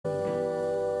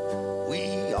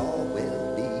we all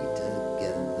will be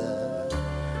together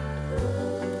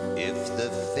if the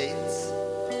fates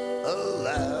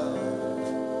allow.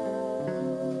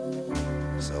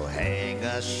 So hang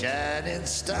a shining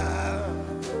star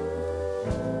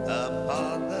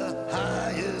upon the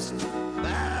highest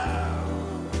bough,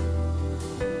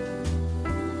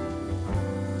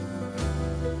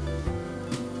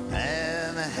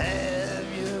 and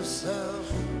have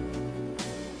yourself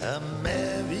a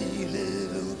merry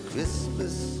little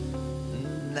Christmas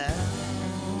now.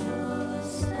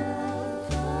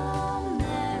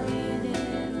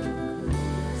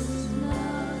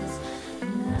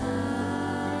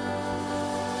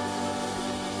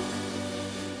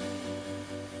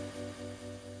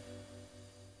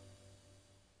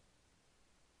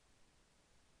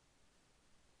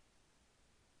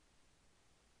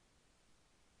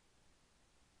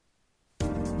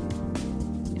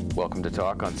 Welcome to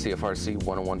Talk on CFRC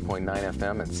 101.9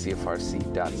 FM and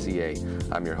CFRC.ca.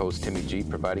 I'm your host, Timmy G,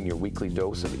 providing your weekly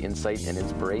dose of insight and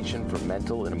inspiration for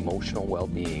mental and emotional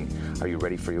well-being. Are you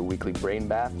ready for your weekly brain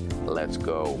bath? Let's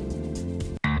go.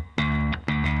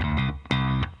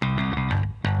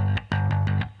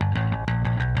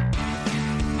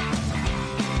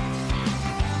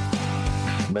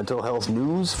 Mental health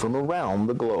news from around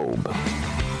the globe.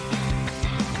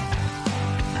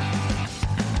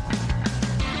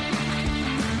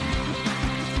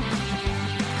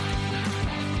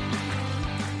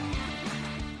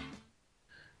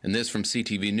 And this from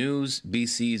CTV News,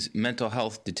 BC's mental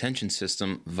health detention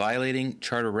system violating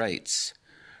charter rights.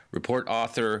 Report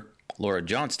author Laura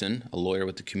Johnston, a lawyer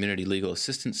with the Community Legal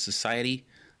Assistance Society,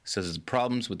 says the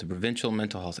problems with the Provincial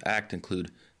Mental Health Act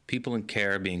include people in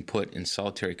care being put in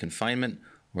solitary confinement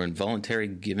or involuntarily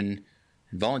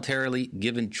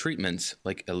given treatments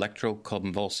like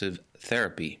electroconvulsive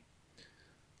therapy.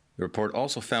 The report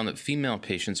also found that female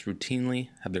patients routinely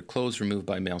have their clothes removed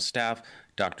by male staff,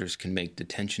 doctors can make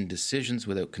detention decisions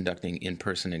without conducting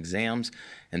in-person exams,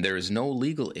 and there is no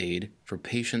legal aid for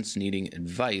patients needing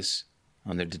advice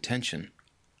on their detention.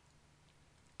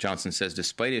 Johnson says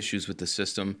despite issues with the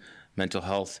system, mental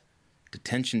health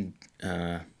detentions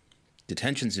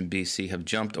in BC have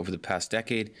jumped over the past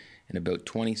decade, and about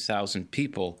 20,000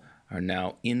 people are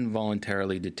now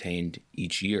involuntarily detained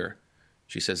each year.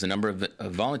 She says the number of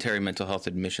voluntary mental health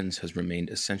admissions has remained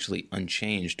essentially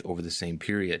unchanged over the same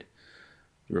period.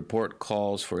 The report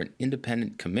calls for an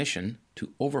independent commission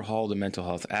to overhaul the Mental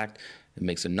Health Act and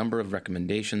makes a number of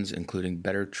recommendations, including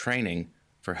better training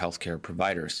for healthcare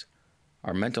providers.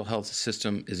 Our mental health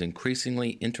system is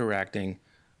increasingly interacting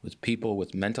with people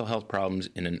with mental health problems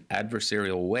in an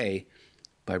adversarial way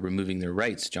by removing their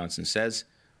rights, Johnson says,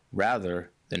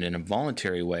 rather than in a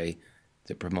voluntary way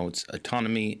that promotes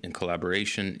autonomy and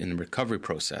collaboration in the recovery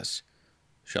process.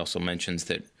 She also mentions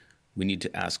that we need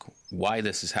to ask why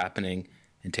this is happening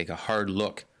and take a hard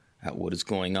look at what is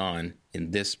going on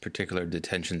in this particular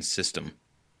detention system.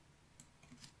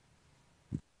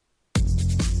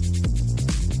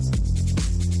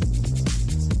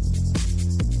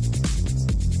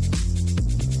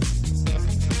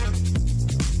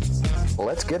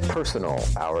 Let's get personal,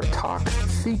 our Talk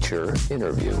feature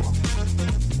interview.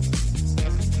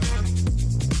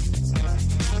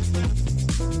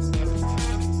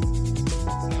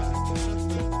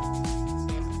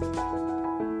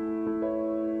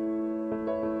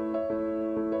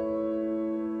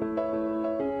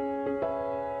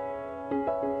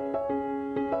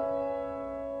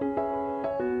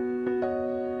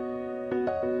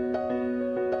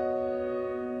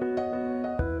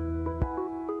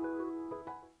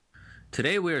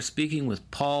 Today we are speaking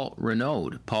with Paul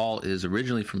Renaud. Paul is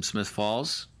originally from Smith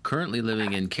Falls, currently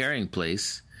living in Carrying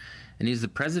Place, and he's the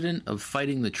president of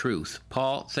Fighting the Truth.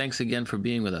 Paul, thanks again for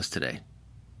being with us today.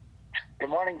 Good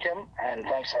morning, Tim, and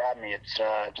thanks for having me. It's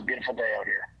a beautiful day out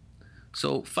here.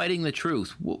 So, Fighting the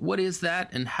Truth, what is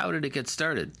that and how did it get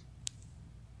started?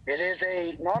 It is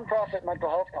a nonprofit mental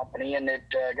health company, and it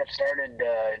got started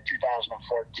in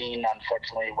 2014,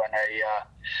 unfortunately, when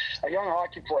a young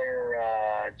hockey player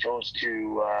chose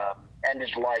to end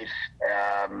his life,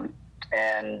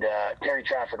 and Terry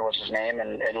Trafford was his name,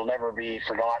 and it'll never be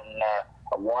forgotten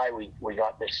why we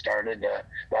got this started,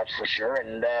 that's for sure.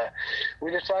 And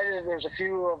we decided, there's a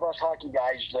few of us hockey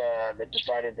guys that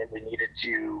decided that we needed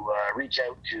to reach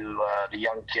out to the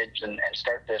young kids and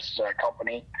start this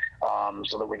company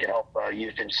so that we could help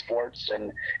youth in sports.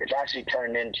 And it's actually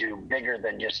turned into bigger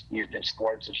than just youth in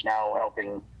sports. It's now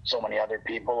helping so many other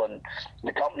people. And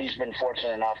the company's been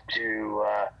fortunate enough to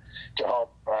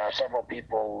help several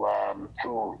people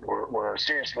who were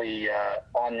seriously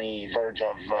on the verge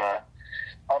of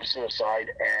of suicide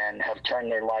and have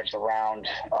turned their lives around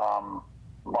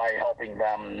by helping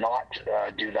them not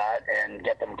do that and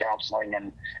get them counseling,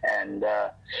 and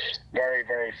very,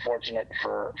 very fortunate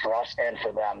for us and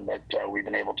for them that we've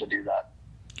been able to do that.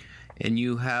 And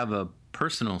you have a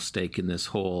personal stake in this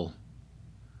whole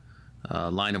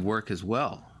line of work as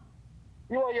well.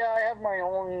 Well, yeah, I have my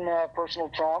own personal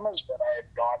traumas that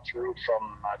I've gone through,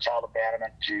 from child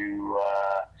abandonment to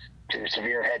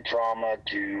severe head trauma,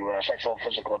 to sexual and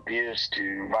physical abuse,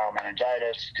 to viral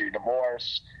meningitis, to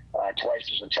divorce, twice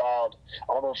as a child.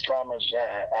 All those traumas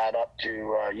add up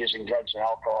to using drugs and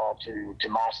alcohol to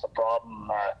mask the problem.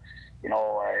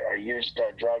 I used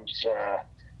drugs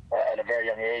at a very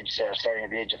young age, starting at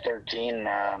the age of 13.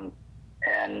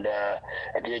 And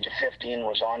at the age of 15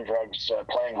 was on drugs,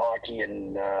 playing hockey,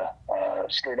 and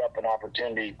screwed up an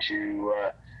opportunity to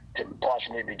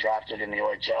possibly be drafted in the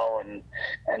OHL,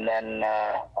 and then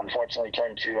unfortunately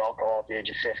turned to alcohol at the age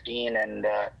of 15 and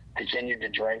continued to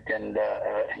drink, and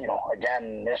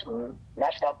again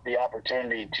messed up the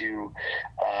opportunity to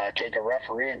take a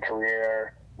refereeing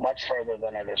career much further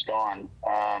than it has gone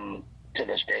to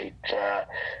this date.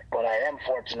 But I am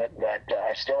fortunate that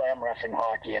I still am reffing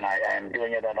hockey, and I am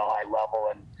doing it at a high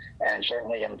level, and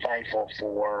certainly am thankful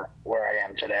for where I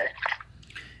am today.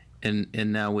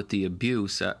 And now with the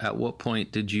abuse, at what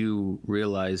point did you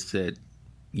realize that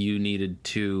you needed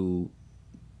to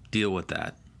deal with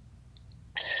that?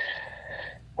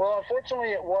 Well,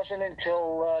 unfortunately, it wasn't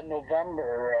until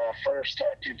November 1st,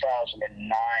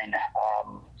 2009.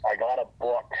 I got a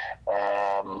book,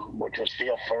 which was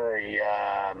Feel Furry,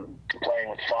 Playing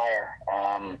with Fire.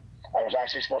 I was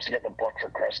actually supposed to get the book for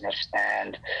Christmas,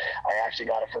 and I actually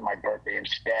got it for my birthday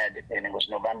instead. And it was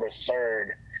November 3rd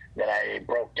that I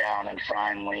broke down and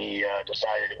finally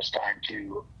decided it was time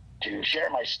to share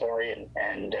my story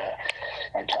and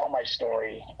tell my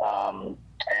story.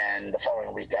 And the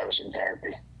following week, I was in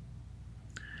therapy.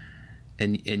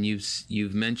 And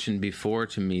you've mentioned before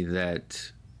to me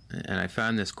that, and I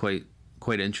found this quite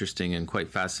interesting and quite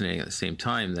fascinating at the same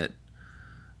time, that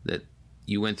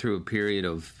you went through a period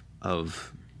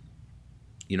of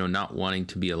not wanting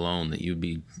to be alone, that you'd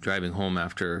be driving home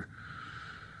after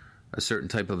a certain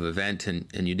type of event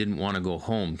and you didn't want to go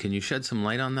home. Can you shed some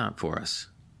light on that for us?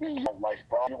 Life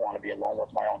problem. I didn't want to be alone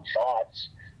with my own thoughts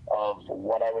of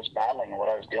what I was battling and what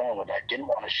I was dealing with. I didn't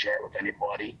want to share it with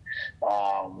anybody,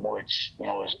 which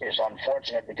is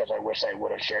unfortunate, because I wish I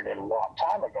would have shared it a long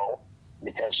time ago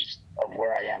because of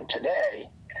where I am today.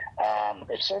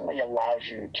 It certainly allows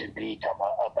you to become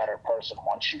a better person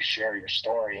once you share your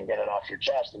story and get it off your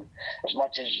chest. And as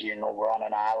much as we're on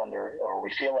an island, or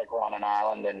we feel like we're on an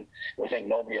island and we think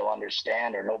nobody will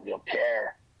understand or nobody will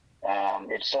care,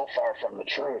 it's so far from the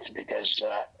truth, because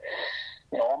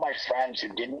all my friends who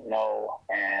didn't know,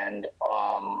 and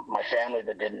my family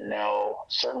that didn't know,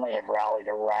 certainly have rallied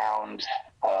around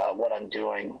what I'm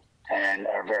doing and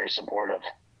are very supportive.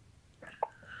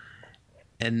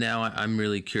 And now I'm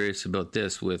really curious about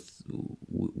this.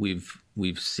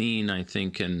 We've seen, I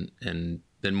think, and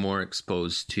been more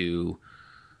exposed to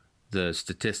the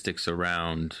statistics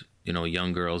around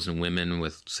young girls and women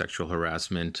with sexual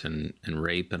harassment and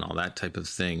rape and all that type of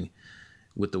thing.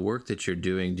 With the work that you're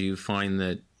doing, do you find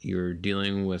that you're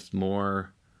dealing with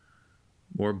more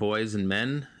boys and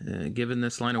men given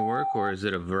this line of work, or is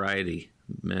it a variety,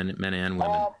 men and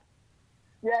women?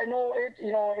 Yeah, no,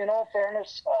 in all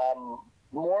fairness,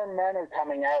 more men are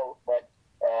coming out, but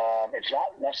it's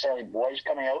not necessarily boys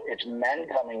coming out, it's men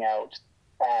coming out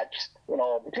at,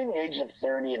 between the ages of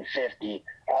 30 and 50,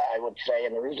 I would say.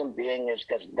 And the reason being is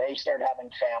because they start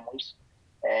having families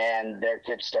and their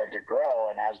kids start to grow.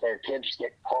 And as their kids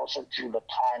get closer to the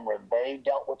time where they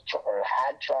dealt with or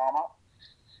had trauma,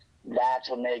 that's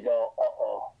when they go,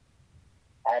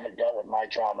 I haven't dealt with my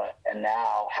trauma. And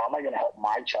now how am I going to help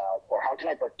my child? Or how can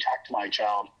I protect my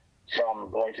child from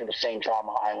going through the same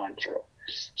trauma I went through?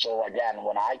 So again,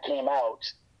 when I came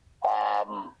out,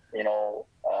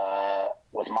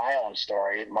 with my own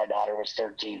story, my daughter was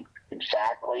 13,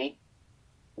 exactly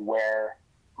where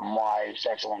my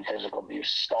sexual and physical abuse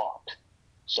stopped.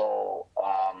 So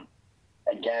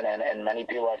again, and many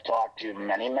people I've talked to,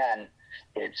 many men,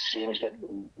 it seems that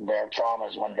their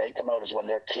traumas when they come out is when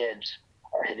their kids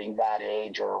are hitting that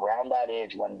age or around that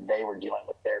age when they were dealing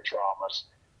with their traumas.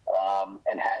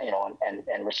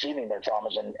 And receiving their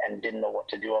traumas and didn't know what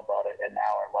to do about it, and now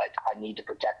are like, I need to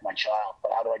protect my child,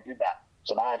 but how do I do that?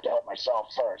 So now I have to help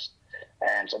myself first,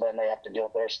 and so then they have to deal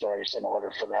with their stories in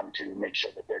order for them to make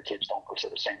sure that their kids don't go through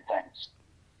the same things.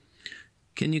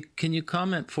 Can you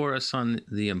comment for us on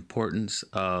the importance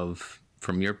of,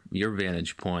 from your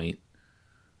vantage point,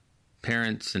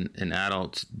 parents and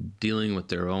adults dealing with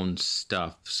their own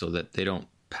stuff so that they don't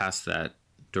pass that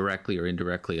directly or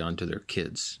indirectly onto their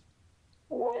kids?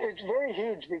 Well, it's very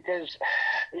huge because,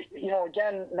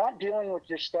 again, not dealing with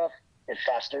your stuff, it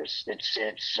festers.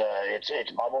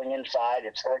 It's bubbling inside.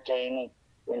 It's hurricaning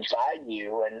inside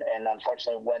you, and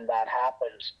unfortunately, when that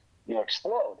happens, you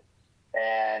explode.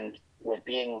 And with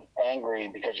being angry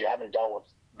because you haven't dealt with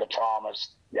the traumas,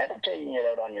 you end up taking it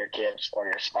out on your kids or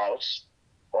your spouse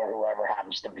or whoever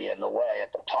happens to be in the way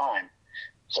at the time.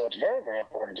 So it's very, very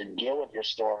important to deal with your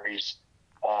stories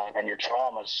and your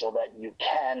traumas so that you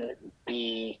can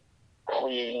be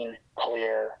clean,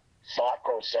 clear, thought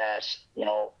process,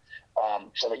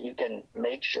 so that you can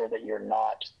make sure that you're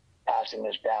not passing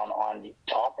this down on the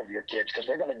top of your kids, because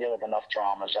they're going to deal with enough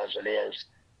traumas as it is.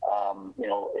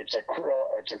 It's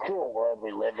a cruel world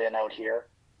we live in out here.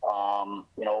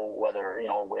 Whether,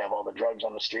 we have all the drugs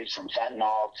on the streets from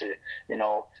fentanyl to,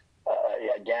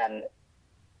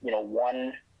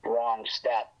 one wrong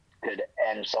step could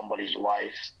end somebody's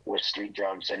life with street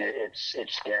drugs. And it's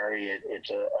scary.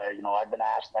 I've been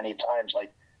asked many times,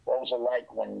 like, what was it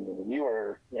like when you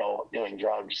were, doing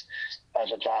drugs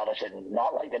as a child? I said,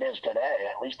 not like it is today.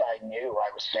 At least I knew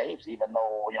I was safe, even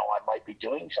though, I might be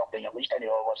doing something. At least I knew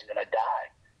I wasn't going to die.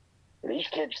 These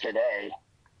kids today,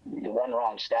 one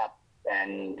wrong step,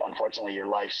 and unfortunately your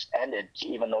life's ended,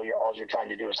 even though all you're trying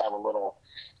to do is have a little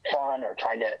fun or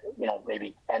trying to,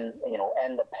 maybe end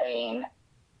the pain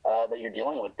that you're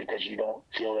dealing with because you don't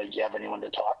feel like you have anyone to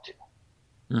talk to.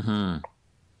 Mm-hmm.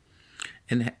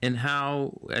 And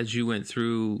how, as you went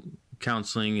through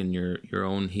counseling and your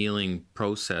own healing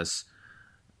process,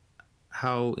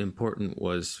 how important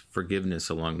was forgiveness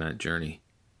along that journey?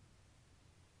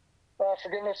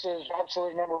 Forgiveness is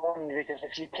absolutely number one, because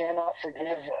if you cannot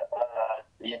forgive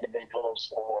the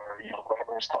individuals or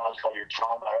whatever is caused by your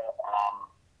trauma,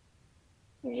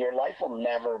 your life will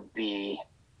never be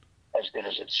as good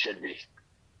as it should be,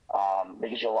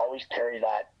 because you'll always carry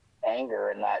that anger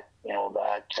and that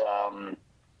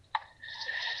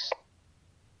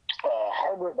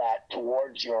harbor that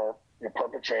towards your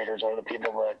perpetrators or the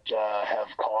people that have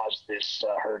caused this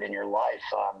hurt in your life.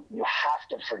 You have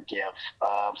to forgive.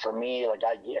 For me, like,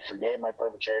 I forgave my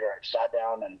perpetrator. I sat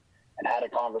down and had a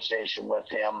conversation with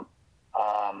him.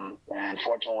 And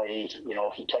fortunately,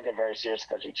 he took it very serious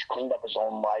because he cleaned up his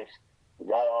own life. He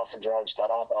got off of drugs,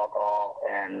 got off alcohol,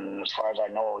 and as far as I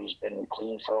know, he's been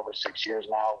clean for over 6 years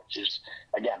now, which is,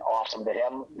 again, awesome to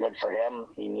him. Good for him.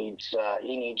 He needs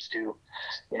to,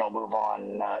 move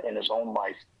on in his own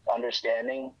life,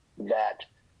 understanding that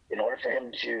in order for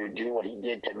him to do what he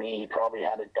did to me, he probably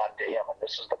had it done to him. And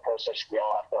this is the process we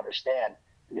all have to understand,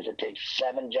 because it takes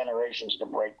 7 generations to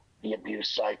break the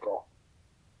abuse cycle.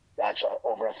 That's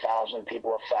over 1,000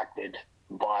 people affected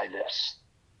by this.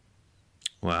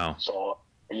 Wow. So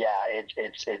yeah,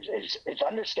 it's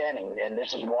understanding, and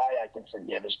this is why I can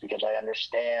forgive, is because I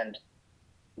understand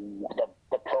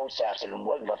the process and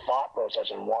the thought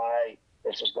process and why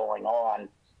this is going on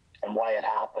and why it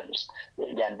happens.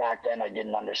 Again, back then I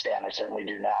didn't understand. I certainly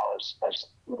do now as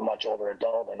a much older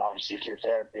adult, and obviously through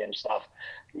therapy and stuff,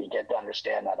 you get to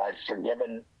understand that I've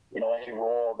forgiven, any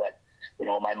role that,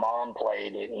 my mom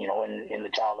played, in the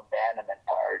child abandonment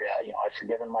part. I've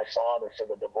forgiven my father for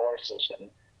the divorces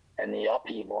and the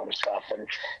upheaval and stuff. And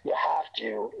you have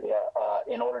to,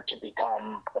 in order to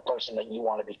become the person that you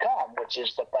want to become, which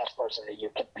is the best person that you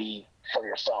could be for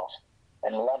yourself,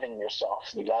 and loving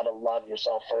yourself. You got to love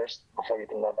yourself first before you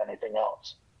can love anything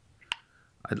else.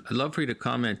 I'd love for you to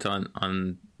comment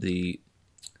on the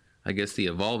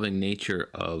evolving nature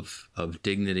of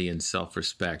dignity and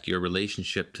self-respect, your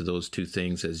relationship to those two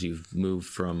things as you've moved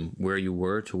from where you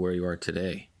were to where you are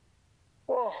today.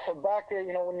 Well, back there,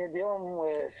 when you're dealing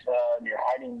with, you're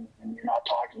hiding and you're not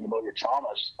talking about your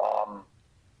traumas,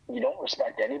 you don't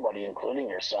respect anybody, including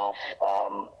yourself,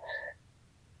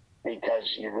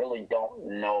 because you really don't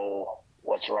know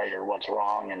what's right or what's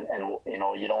wrong, and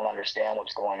you don't understand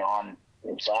what's going on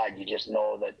inside. You just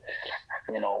know that,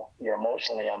 you're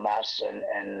emotionally a mess,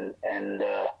 and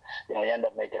you end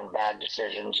up making bad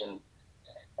decisions and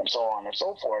so on and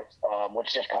so forth,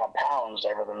 which just compounds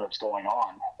everything that's going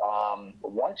on.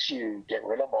 Once you get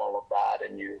rid of all of that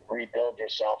and you rebuild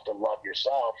yourself to love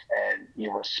yourself and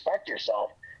you respect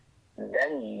yourself,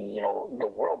 then, the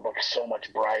world looks so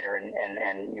much brighter,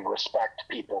 and you respect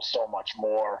people so much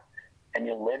more, and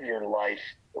you live your life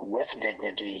with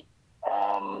dignity,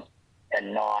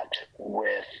 and not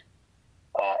with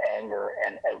anger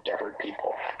and out to hurt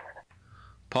people.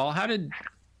 Paul, how did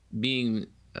being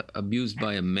abused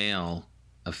by a male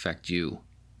affect you?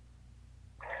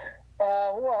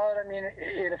 Well, I mean,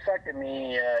 it affected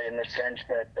me in the sense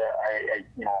that I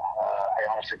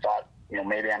honestly thought,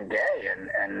 maybe I'm gay,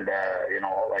 and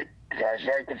like I was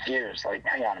very confused. Like,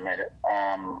 hang on a minute,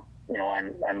 I'm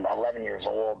 11 years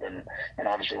old, and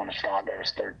obviously when I stopped, I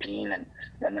was 13, and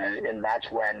that's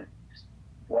when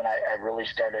I really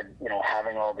started,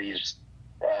 having all these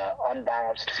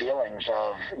unbalanced feelings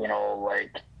of,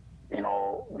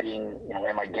 being,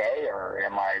 am I gay, or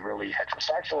am I really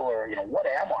heterosexual, or, what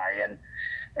am I?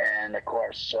 And of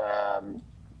course,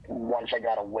 once I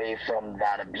got away from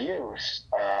that abuse,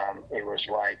 it was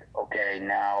like, okay,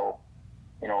 now,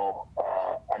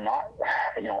 I'm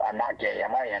not gay,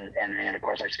 am I? And of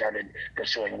course I started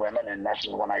pursuing women, and that's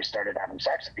when I started having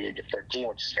sex at the age of 13,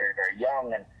 which is very, very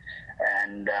young.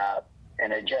 And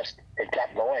it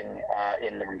kept going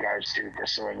in regards to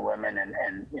pursuing women,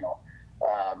 and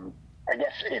I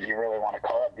guess if you really want to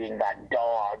call it being that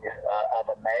dog of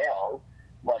a male.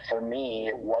 But for me,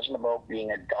 it wasn't about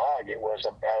being a dog. It was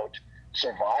about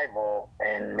survival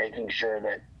and making sure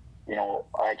that,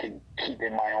 I could keep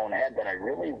in my own head that I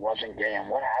really wasn't gay, and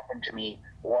what happened to me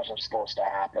wasn't supposed to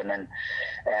happen. And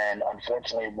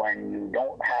unfortunately, when you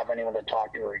don't have anyone to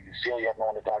talk to, or you feel you have no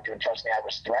one to talk to, and trust me, I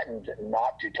was threatened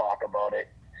not to talk about it.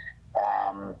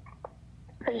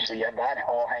 And so you have that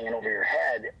all hanging over your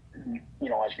head,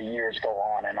 as the years go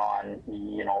on and on,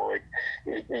 you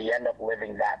end up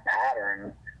living that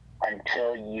pattern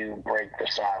until you break the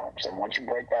silence. And once you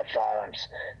break that silence,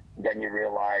 then you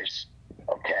realize,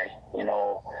 okay,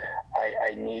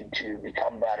 I need to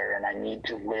become better, and I need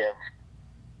to live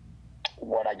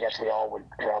what I guess we all would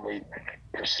probably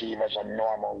perceive as a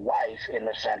normal life, in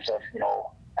the sense of,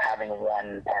 having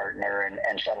one partner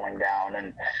and settling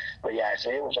down. But yeah, so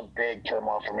it was a big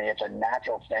turmoil for me. It's a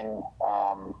natural thing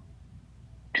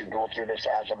to go through this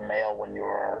as a male when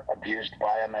you're abused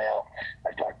by a male.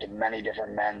 I've talked to many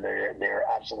different men. They're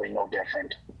absolutely no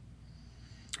different.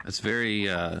 That's very,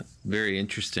 very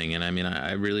interesting. And I mean,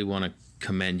 I really want to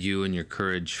commend you and your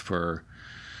courage for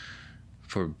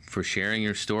sharing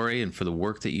your story and for the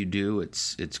work that you do.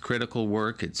 It's critical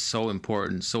work. It's so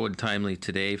important, so timely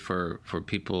today for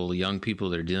people, young people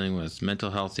that are dealing with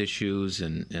mental health issues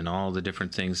and all the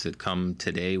different things that come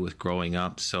today with growing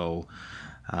up. So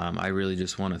I really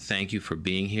just want to thank you for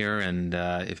being here. And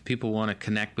if people want to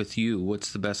connect with you,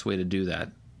 what's the best way to do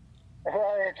that?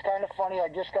 Well, it's kind of funny. I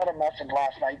just got a message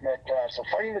last night that so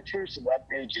Fighting the Truth's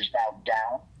webpage is now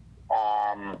down.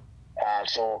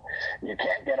 So you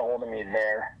can't get a hold of me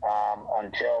there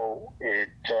until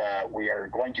we are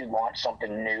going to launch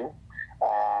something new,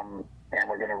 and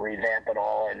we're going to revamp it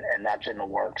all, and that's in the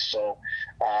works. So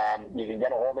you can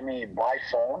get a hold of me by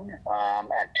phone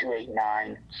at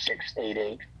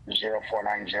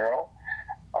 289-688-0490.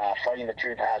 Fighting the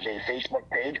Truth has a Facebook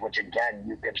page, which again,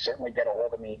 you can certainly get a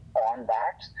hold of me on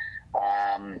that.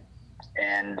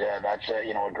 And that's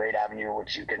a great avenue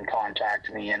which you can contact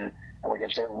me, and we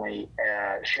can certainly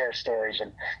share stories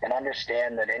and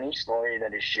understand that any story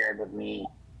that is shared with me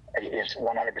is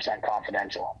 100%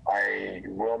 confidential. I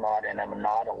will not, and I'm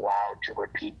not allowed to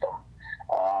repeat them.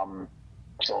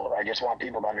 So I just want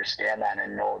people to understand that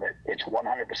and know that it's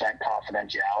 100%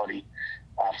 confidentiality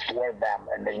for them,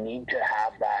 and they need to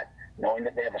have that, knowing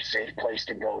that they have a safe place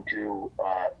to go to.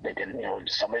 They can,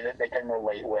 somebody that they can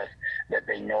relate with, that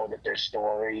they know that their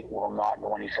story will not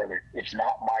go any further. It's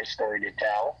not my story to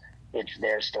tell. It's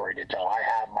their story to tell. I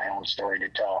have my own story to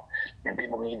tell, and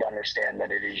people need to understand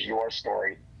that it is your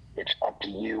story. It's up to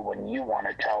you when you want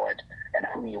to tell it and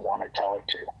who you want to tell it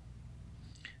to.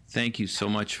 Thank you so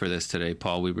much for this today,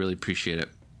 Paul. We really appreciate it.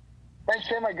 Thanks,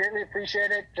 Tim. I greatly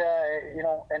appreciate it.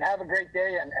 And have a great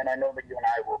day. And I know that you and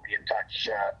I will be in touch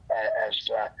as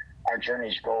our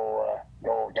journeys go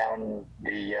down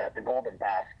the golden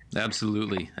path.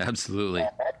 Absolutely.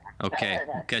 Okay.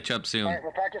 Catch up soon. All right.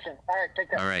 We'll talk to you soon. All right. Take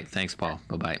care. All right. Thanks, Paul.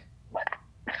 Bye-bye. Bye.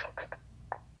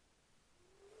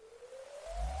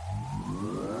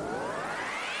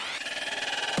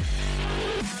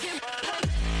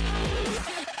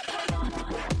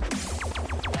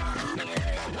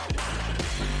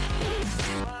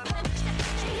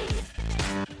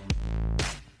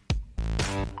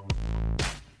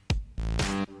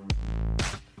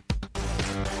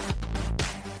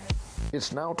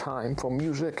 It's now time for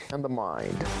Music and the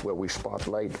Mind, where we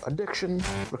spotlight addiction,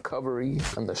 recovery,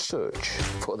 and the search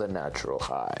for the natural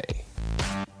high.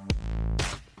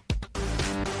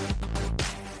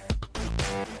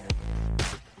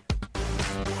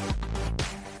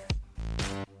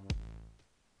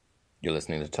 You're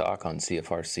listening to Talk on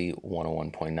CFRC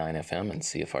 101.9 FM and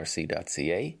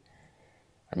CFRC.ca.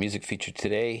 Our music feature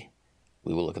today,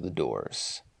 we will look at the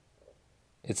Doors.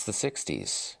 It's the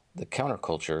 60s, the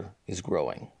counterculture is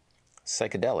growing.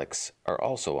 Psychedelics are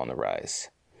also on the rise.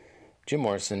 Jim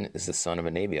Morrison is the son of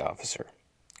a Navy officer.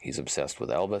 He's obsessed with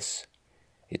Elvis.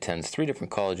 He attends 3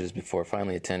 different colleges before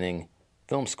finally attending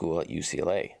film school at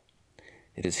UCLA.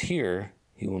 It is here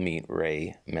he will meet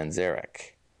Ray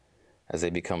Manzarek. As they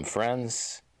become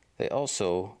friends, they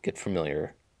also get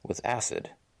familiar with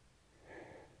acid.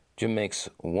 Jim makes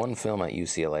 1 film at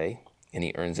UCLA, and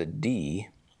he earns a D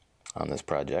on this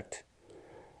project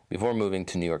before moving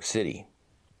to New York City.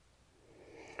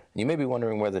 You may be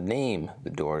wondering where the name The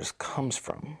Doors comes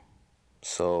from.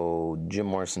 So, Jim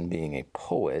Morrison being a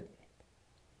poet,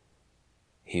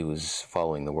 he was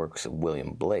following the works of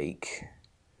William Blake.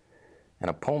 And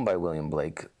a poem by William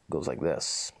Blake goes like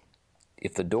this: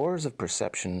 "If the doors of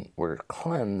perception were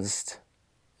cleansed,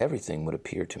 everything would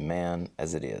appear to man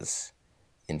as it is,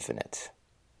 infinite."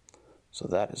 So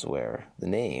that is where the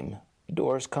name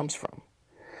Doors comes from.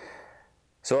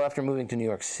 So after moving to New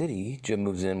York City, Jim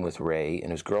moves in with Ray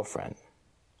and his girlfriend.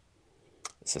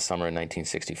 It's the summer of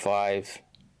 1965,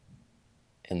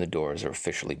 and the Doors are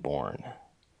officially born.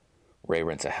 Ray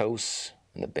rents a house,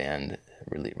 and the band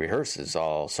rehearses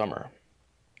all summer.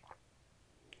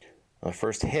 The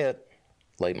first hit,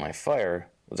 Light My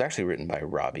Fire, was actually written by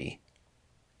Robbie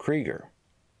Krieger.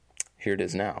 Here it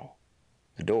is now,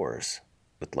 The Doors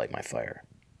with Light My Fire.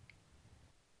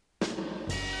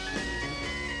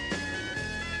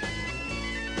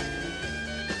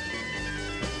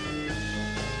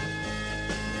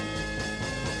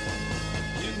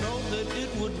 You know that it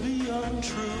would be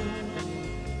untrue.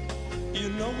 You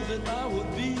know that I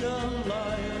would be a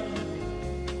liar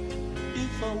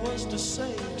if I was to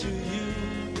say to you,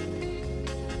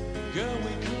 girl,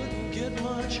 we couldn't get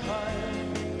much higher.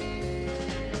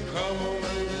 Come on,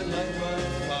 baby, light my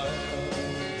fire.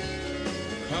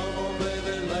 Come on,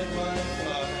 baby, light my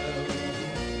fire.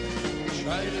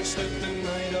 Try to set the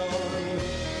night on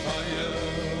fire.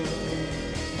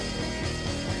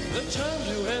 The time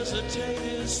to hesitate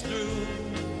is through.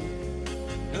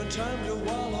 No time to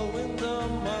wallow in the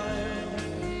mire.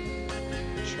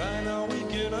 Try now, we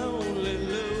can only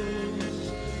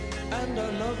lose, and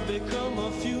our love become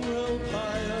a funeral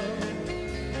pyre.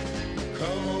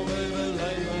 Come on, baby,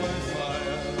 light my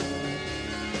fire.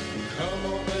 Come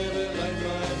on, baby, light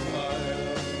my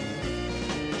fire.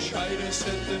 Try to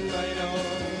set the night on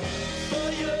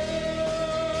fire.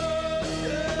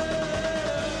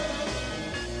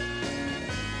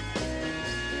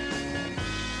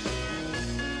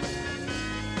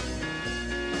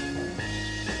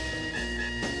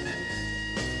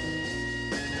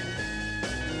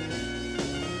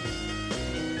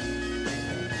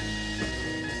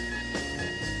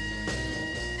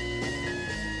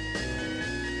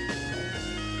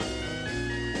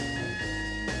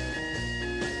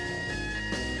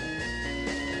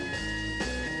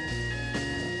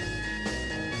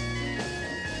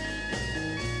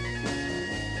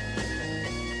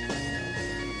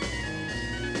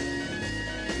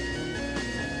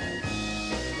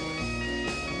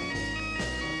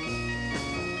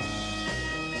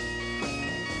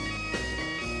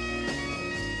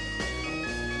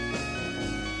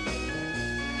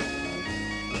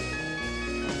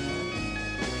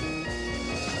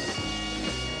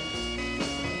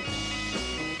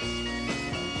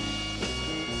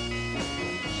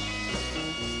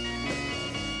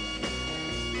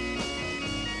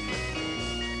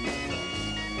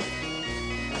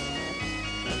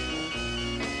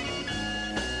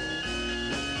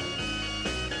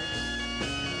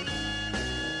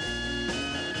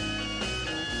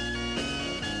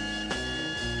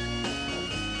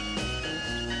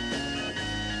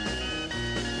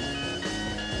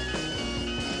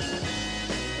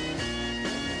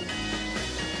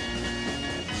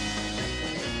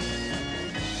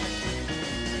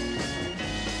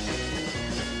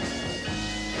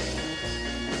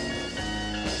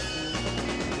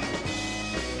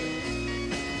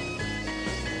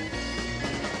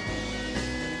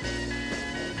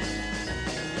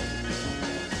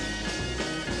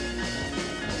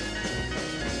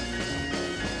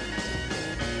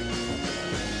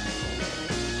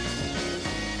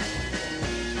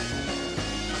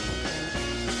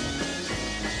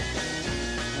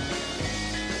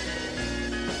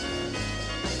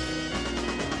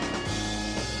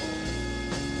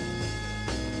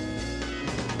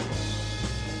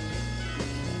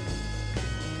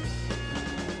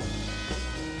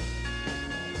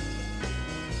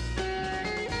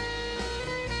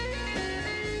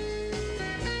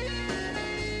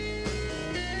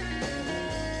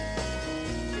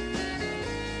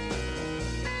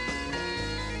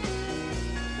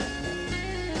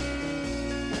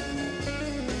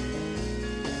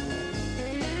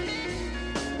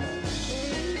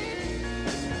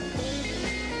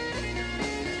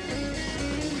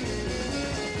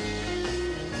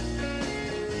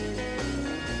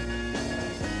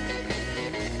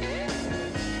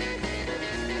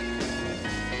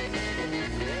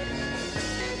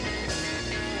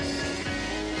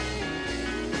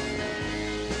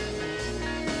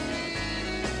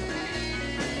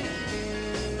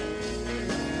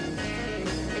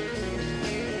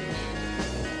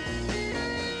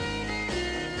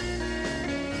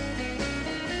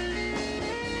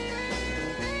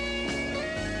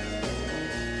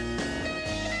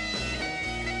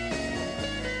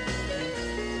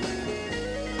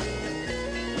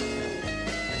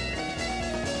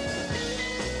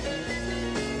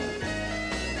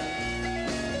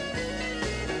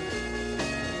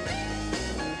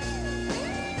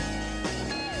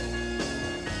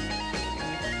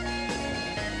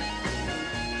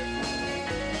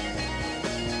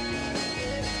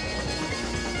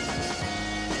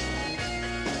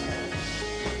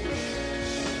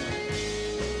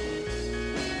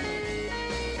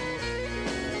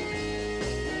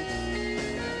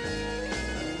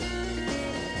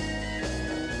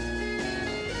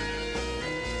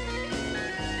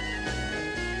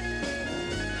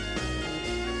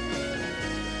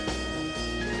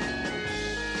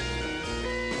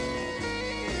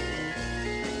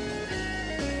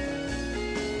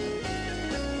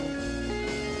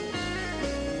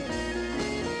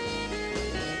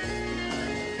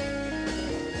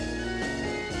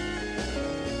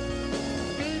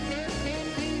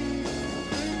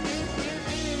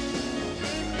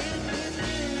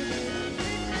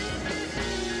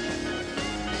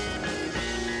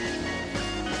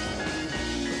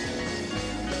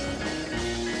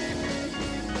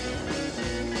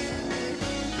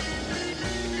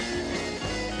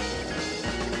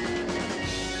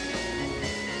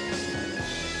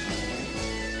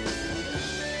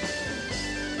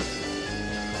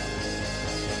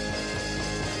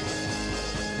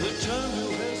 The time to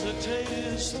hesitate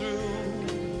is through.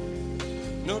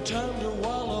 No time to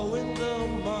wallow in the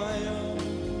mire.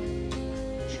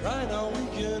 Try now, we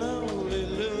can only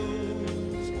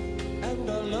lose, and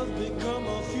our love become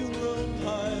a funeral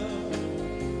pyre.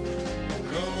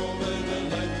 Come on, baby,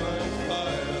 light my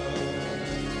fire.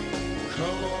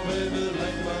 Come on, baby,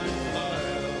 light my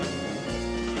fire.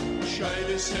 Try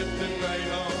to set the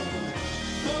night on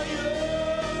fire.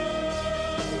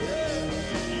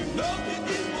 You know that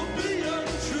it will be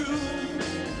untrue.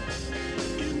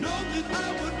 You know that I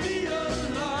would be a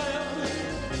liar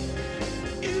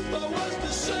if I was to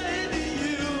say to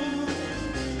you,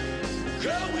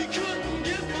 girl, we couldn't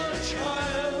get much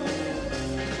higher.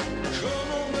 Come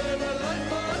on, baby, light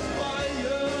my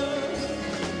fire.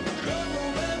 Come on,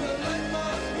 baby, light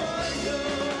my fire.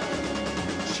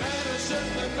 Try to set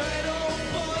the night on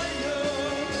fire.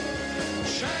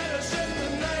 Try to set the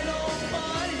night on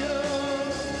fire.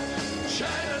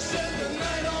 Try to set the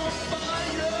night on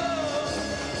fire.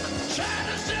 Try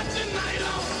to set the night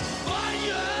on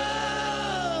fire.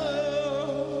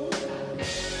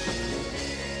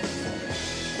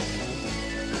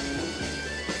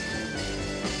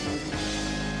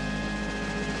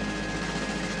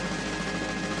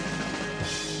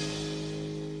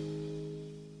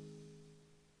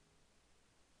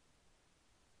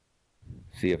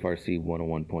 CFRC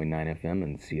 101.9 FM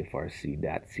and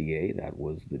CFRC.ca. That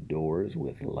was The Doors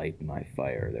with Light My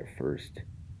Fire, their first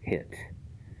hit.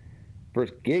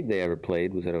 First gig they ever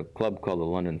played was at a club called the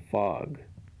London Fog.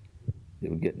 They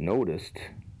would get noticed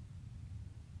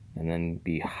and then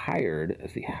be hired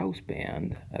as the house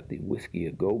band at the Whiskey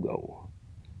A Go-Go,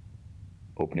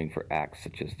 opening for acts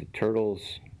such as the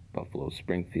Turtles, Buffalo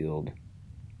Springfield,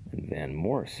 and Van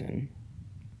Morrison.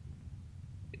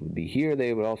 It would be here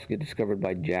they would also get discovered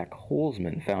by Jack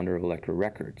Holzman, founder of Elektra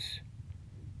Records.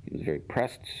 He was very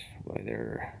pressed by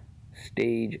their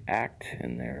stage act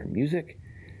and their music,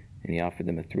 and he offered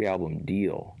them a 3-album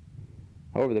deal.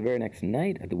 However, the very next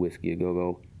night at the Whiskey A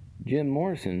Go-Go, Jim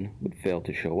Morrison would fail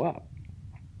to show up.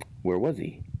 Where was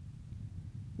he?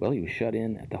 Well, he was shut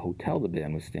in at the hotel the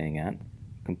band was staying at,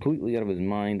 completely out of his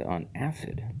mind on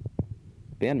acid.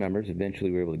 Band members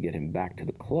eventually were able to get him back to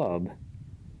the club,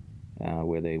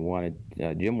 where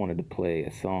Jim wanted to play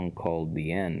a song called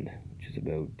The End, which is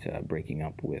about breaking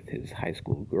up with his high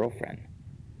school girlfriend.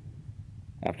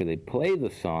 After they play the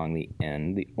song The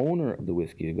End, the owner of the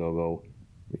Whiskey A Go-Go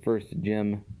refers to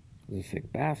Jim as a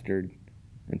sick bastard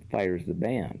and fires the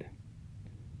band.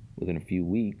 Within a few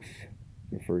weeks,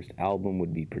 their first album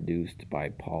would be produced by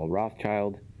Paul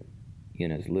Rothchild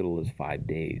in as little as 5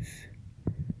 days.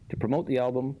 To promote the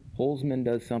album, Holzman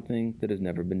does something that has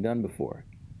never been done before.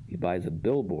 He buys a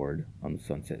billboard on the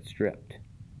Sunset Strip.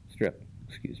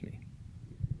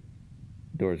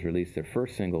 Doors released their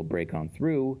first single, Break On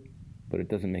Through, but it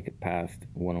doesn't make it past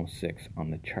 106 on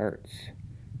the charts.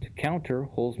 To counter,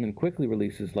 Holzman quickly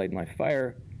releases Light My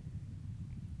Fire,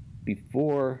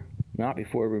 not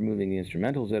before removing the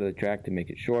instrumentals out of the track to make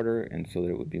it shorter and so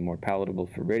that it would be more palatable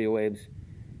for radio waves.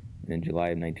 And in July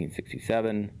of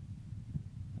 1967,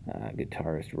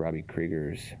 guitarist Robbie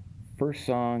Krieger's first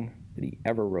song that he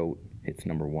ever wrote hits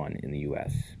 #1 in the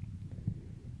U.S.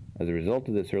 As a result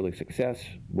of this early success,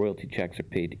 royalty checks are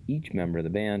paid to each member of the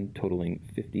band, totaling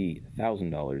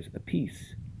 $50,000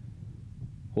 apiece.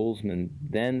 Holzman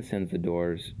then sends the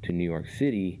Doors to New York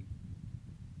City,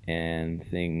 and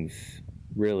things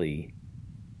really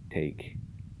take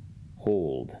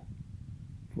hold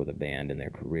for the band and their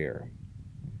career,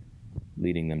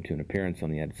 leading them to an appearance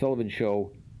on The Ed Sullivan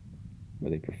Show,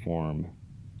 where they perform,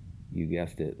 you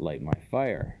guessed it, Light My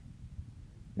Fire.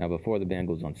 Now, before the band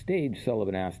goes on stage,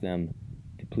 Sullivan asked them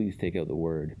to please take out the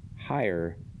word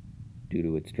higher due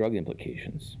to its drug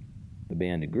implications. The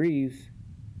band agrees,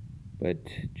 but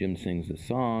Jim sings the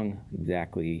song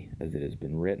exactly as it has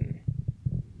been written.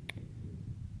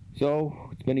 So,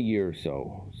 it's been a year or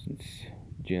so since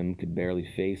Jim could barely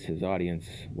face his audience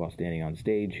while standing on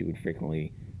stage. He would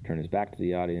frequently turn his back to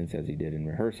the audience, as he did in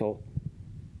rehearsal,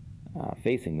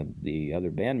 facing the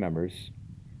other band members.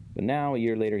 But now, a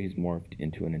year later, he's morphed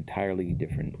into an entirely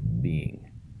different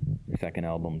being. Their second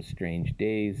album, Strange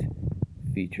Days,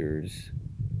 features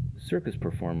circus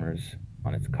performers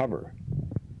on its cover.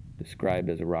 Described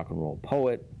as a rock and roll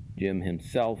poet, Jim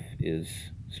himself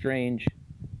is strange,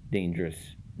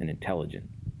 dangerous, and intelligent.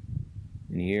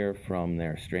 And here from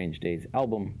their Strange Days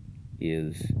album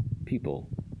is People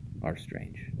Are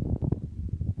Strange.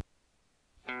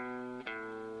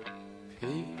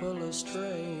 People are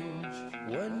strange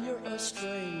when you're a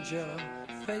stranger.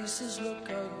 Faces look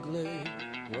ugly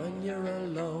when you're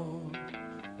alone.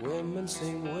 Women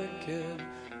seem wicked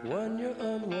When you're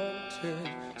unwanted,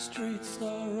 streets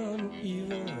are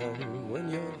uneven.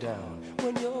 When you're down,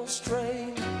 when you're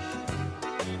strange,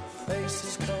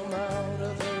 faces come out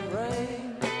of the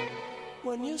rain.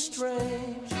 When you're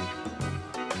strange,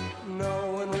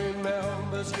 no one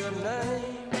remembers your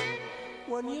name.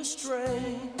 When you're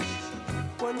strange,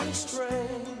 when you're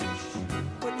strange,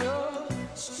 when you're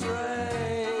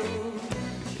strange,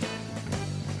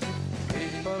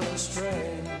 people are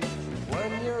strange.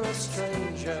 When you're a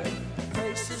stranger,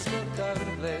 faces look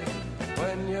ugly.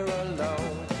 When you're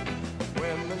alone,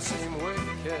 women seem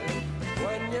wicked.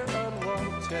 When you're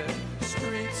unwanted,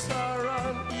 streets are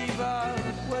uneven.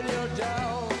 When you're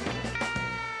down,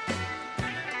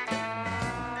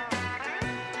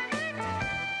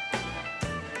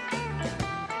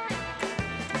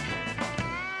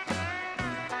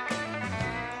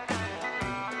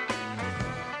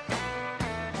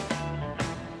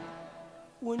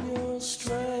 when you're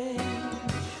strange,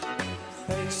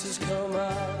 faces come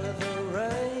out of the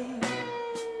rain.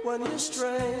 When you're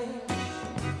strange,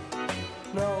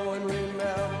 no one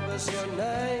remembers your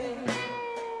name.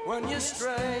 When you're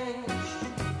strange,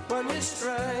 when you're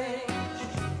strange,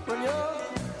 when you're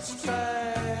strange.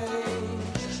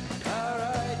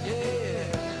 Alright, yeah.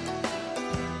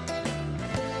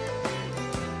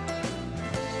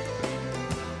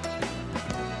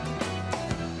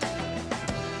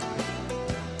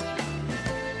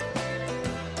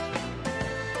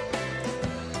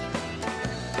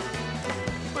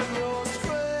 When you're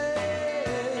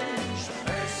strange,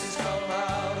 faces come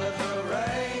out of the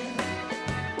rain.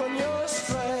 When you're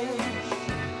strange,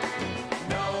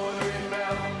 no one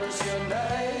remembers your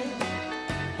name.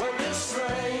 When you're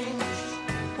strange,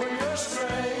 when you're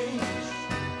strange,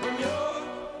 when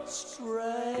you're strange.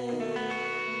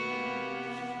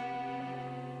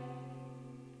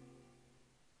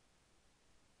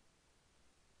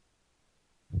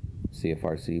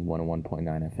 CFRC 101.9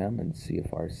 FM and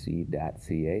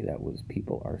CFRC.ca. That was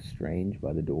People Are Strange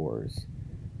by The Doors.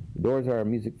 The Doors are our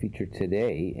music feature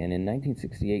today, and in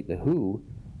 1968, The Who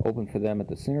opened for them at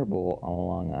the Singer Bowl on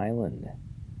Long Island.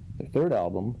 Their third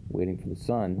album, Waiting for the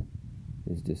Sun,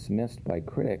 is dismissed by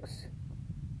critics,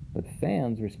 but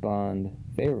fans respond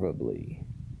favorably.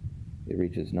 It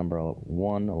reaches number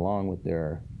 1 along with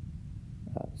their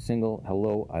single,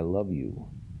 Hello, I Love You.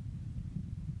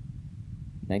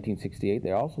 1968,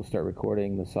 they also start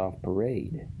recording The Soft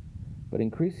Parade, but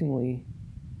increasingly,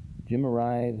 Jim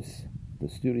arrives at the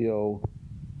studio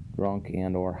drunk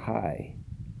and or high.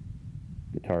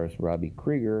 Guitarist Robbie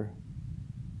Krieger,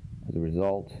 as a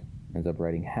result, ends up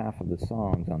writing half of the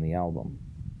songs on the album.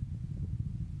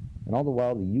 And all the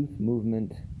while, the youth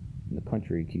movement in the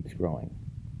country keeps growing.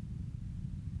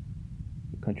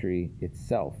 The country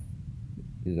itself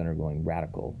is undergoing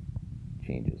radical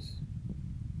changes.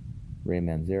 Ray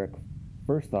Manzarek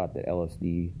first thought that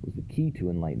LSD was the key to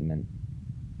enlightenment,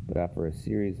 but after a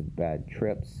series of bad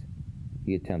trips,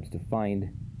 he attempts to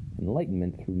find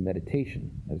enlightenment through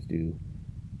meditation, as do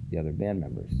the other band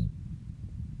members.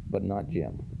 But not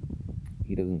Jim.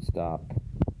 He doesn't stop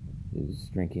his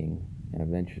drinking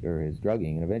and his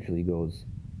drugging, and eventually goes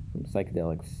from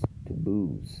psychedelics to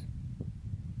booze.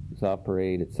 The Soft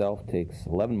Parade itself takes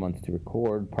 11 months to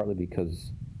record, partly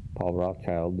because Paul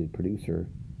Rothchild, the producer,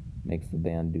 makes the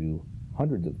band do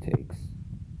hundreds of takes,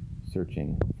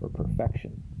 searching for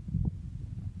perfection.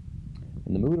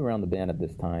 And the mood around the band at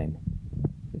this time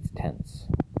is tense.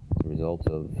 As a result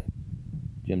of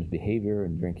Jim's behavior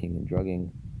and drinking and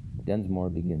drugging, Densmore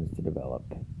begins to develop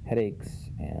headaches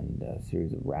and a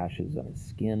series of rashes on his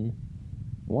skin.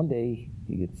 One day,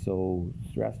 he gets so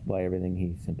stressed by everything,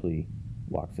 he simply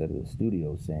walks out of the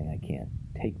studio saying, I can't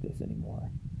take this anymore.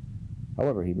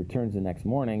 However, he returns the next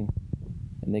morning,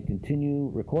 and they continue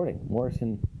recording.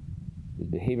 Morrison, his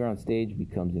behavior on stage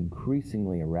becomes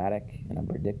increasingly erratic and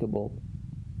unpredictable,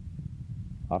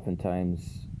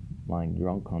 oftentimes lying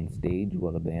drunk on stage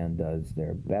while the band does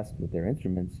their best with their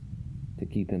instruments to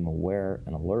keep him aware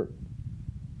and alert.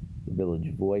 The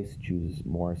Village Voice chooses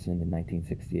Morrison in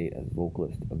 1968 as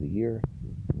Vocalist of the Year,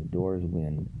 and the Doors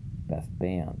win Best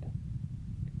Band.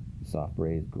 The Soft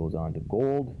Parade goes on to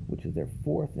gold, which is their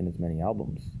fourth in as many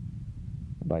albums.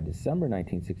 By December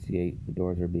 1968, the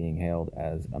Doors are being hailed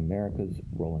as America's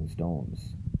Rolling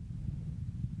Stones.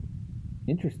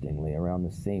 Interestingly, around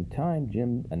the same time,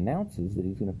 Jim announces that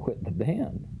he's going to quit the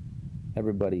band.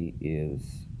 Everybody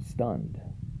is stunned.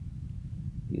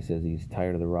 He says he's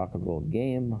tired of the rock and roll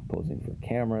game, posing for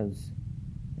cameras,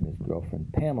 and his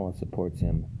girlfriend Pamela supports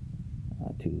him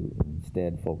to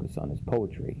instead focus on his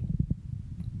poetry.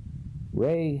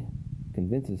 Ray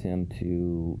convinces him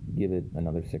to give it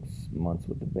another 6 months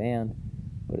with the band,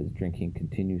 but his drinking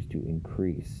continues to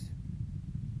increase,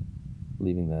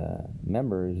 leaving the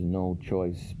members no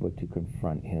choice but to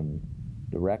confront him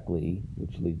directly,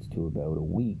 which leads to about a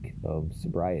week of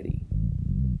sobriety.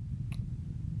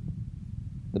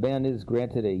 The band is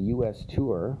granted a U.S.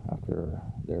 tour after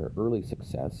their early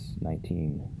success,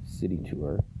 19 City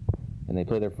Tour, and they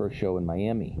play their first show in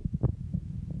Miami.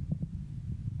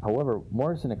 However,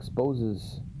 Morrison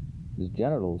exposes his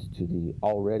genitals to the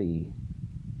already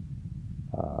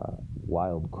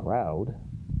wild crowd,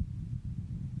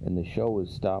 and the show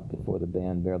is stopped before the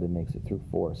band barely makes it through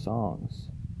 4 songs.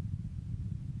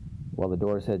 While the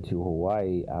Doors head to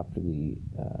Hawaii after the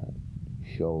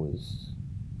show is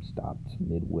stopped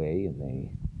midway and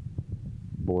they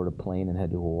board a plane and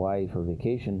head to Hawaii for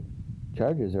vacation,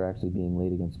 charges are actually being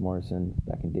laid against Morrison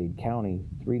back in Dade County,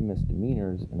 3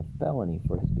 misdemeanors and a felony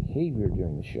for his behavior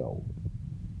during the show.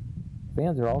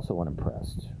 Fans are also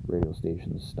unimpressed. Radio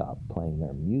stations stopped playing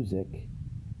their music,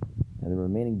 and the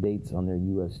remaining dates on their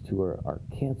U.S. tour are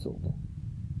canceled.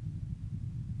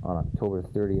 On October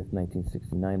 30th,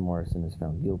 1969, Morrison is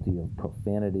found guilty of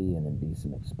profanity and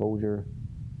indecent exposure.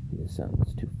 He is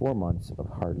sentenced to 4 months of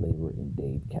hard labor in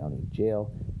Dade County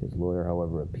Jail. His lawyer,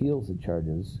 however, appeals the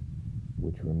charges,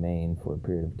 which remain for a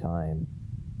period of time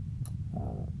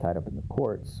tied up in the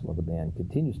courts, while the band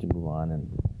continues to move on and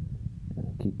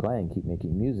keep playing, keep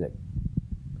making music.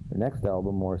 Their next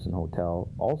album, Morrison Hotel,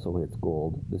 also hits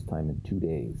gold, this time in 2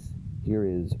 days. Here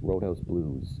is Roadhouse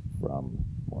Blues from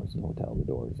Morrison Hotel, The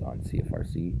Doors, on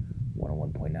CFRC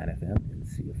 101.9 FM and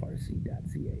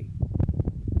CFRC.ca.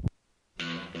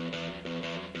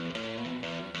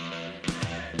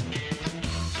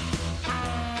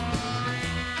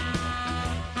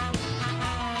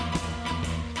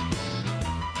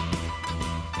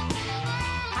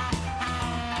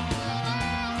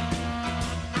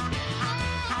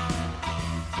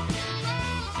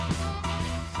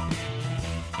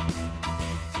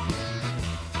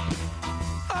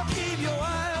 Keep your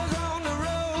eyes on the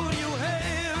road, you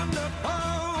hand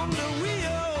upon the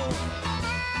wheel.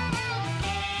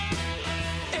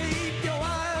 Keep your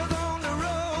eyes on the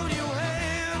road, you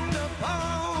hand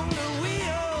upon the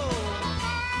wheel.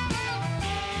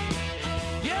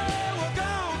 Yeah, we're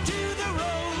going to the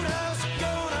roadhouse,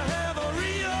 gonna have a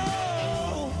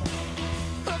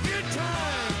good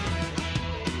time.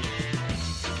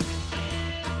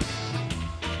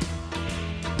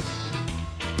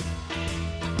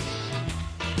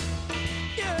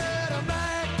 Yeah, the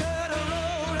back of the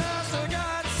roadhouse, I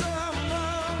got some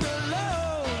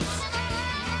bungalows.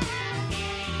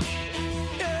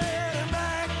 Yeah, the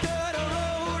back of the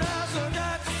roadhouse, I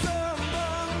got some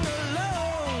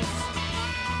bungalows.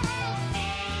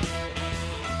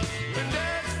 And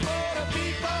that's for the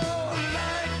people who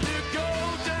like to go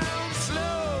down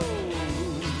slow.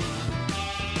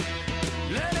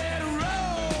 Let it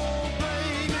roll,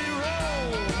 baby, roll.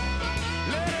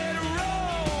 Let it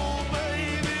roll,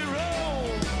 baby, roll.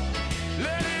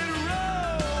 Let it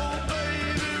roll,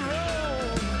 baby, roll.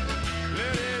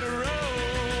 Let it roll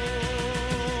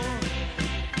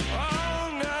all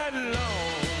night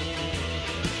long.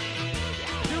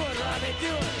 Do it, Robbie,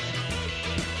 do it.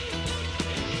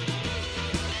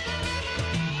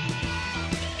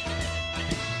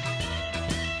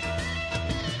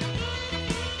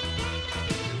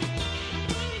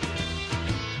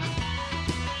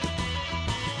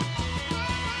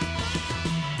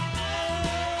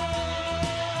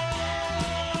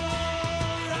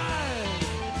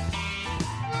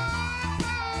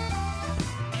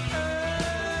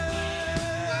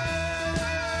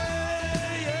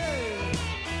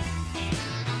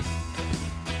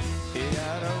 You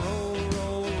gotta roll,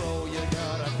 roll, roll. You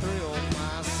gotta thrill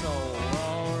my soul.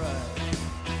 All right.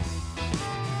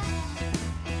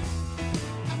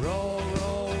 Roll,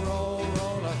 roll, roll,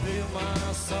 roll. I feel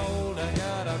my soul. I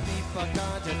gotta be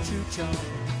paganja chucha.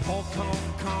 Hong Kong,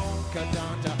 Kong,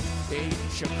 kadanja.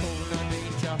 Echa, kuna,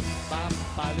 necha.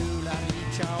 Papalula,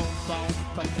 necha. Bom,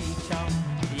 pakicha.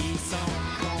 Eson,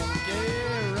 kong,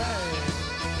 yeah, right.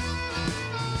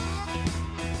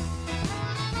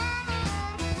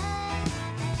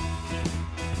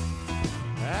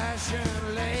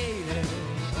 Ashen lady,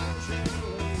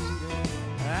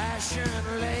 ashen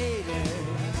lady,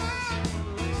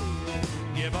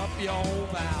 give up your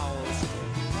vows,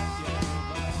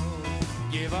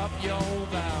 give up your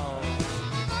vows.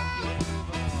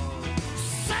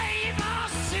 Save our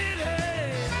city,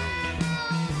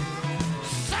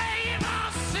 save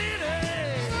our city,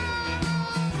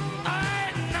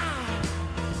 at night.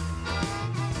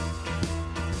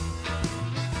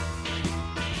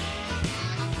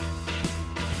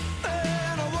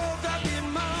 And I woke up in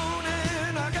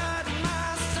morning, I got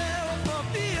my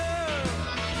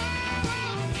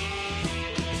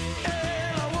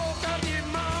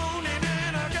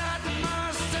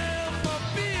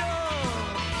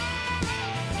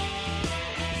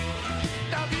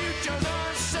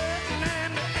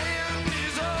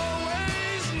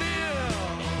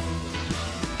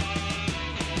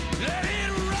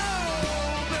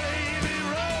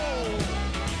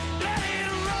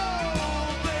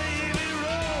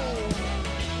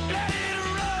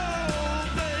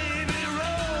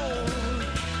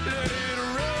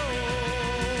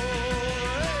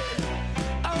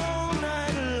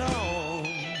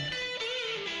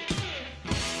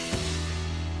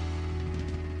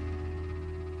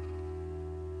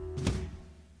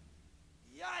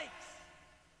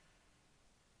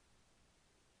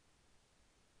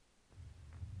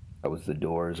That was The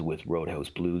Doors with Roadhouse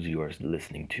Blues. You are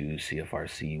listening to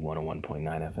CFRC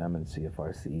 101.9 FM and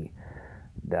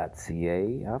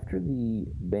CFRC.ca. After the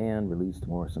band released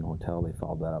Morrison Hotel, they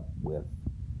followed that up with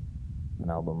an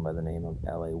album by the name of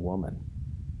LA Woman.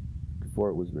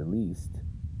 Before it was released,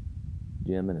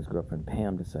 Jim and his girlfriend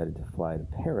Pam decided to fly to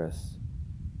Paris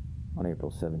on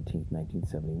April 17,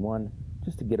 1971,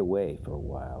 just to get away for a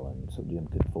while, and so Jim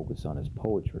could focus on his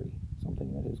poetry,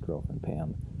 something that his girlfriend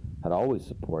Pam had always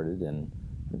supported and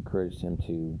encouraged him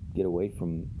to get away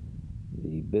from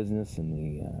the business and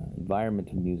the environment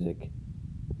of music,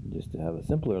 just to have a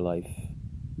simpler life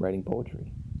writing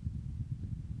poetry.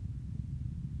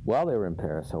 While they were in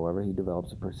Paris, however, he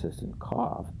develops a persistent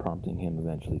cough, prompting him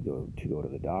eventually to go to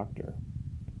the doctor.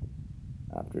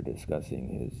 After discussing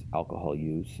his alcohol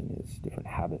use and his different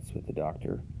habits with the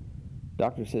doctor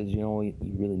says, you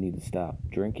really need to stop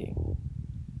drinking.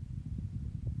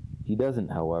 He doesn't,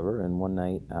 however, and one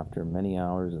night, after many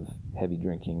hours of heavy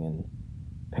drinking in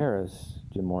Paris,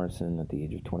 Jim Morrison, at the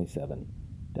age of 27,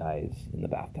 dies in the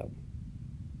bathtub.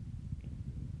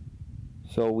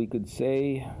 So we could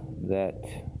say that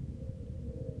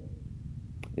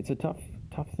it's a tough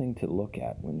thing to look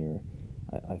at when you're...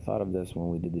 I thought of this when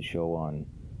we did the show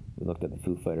we looked at the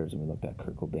Foo Fighters and we looked at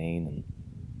Kurt Cobain and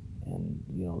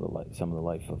some of the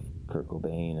life of Kurt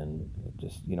Cobain, and it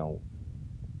just, you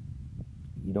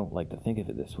don't like to think of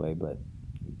it this way, but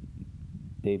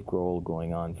Dave Grohl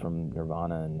going on from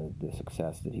Nirvana and the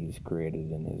success that he's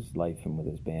created in his life and with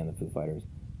his band, the Foo Fighters,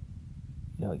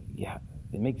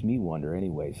 it makes me wonder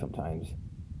anyway sometimes,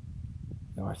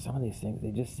 are some of these things,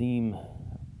 they just seem,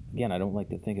 again, I don't like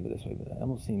to think of it this way, but they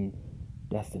almost seem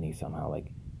destiny somehow.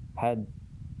 Like, had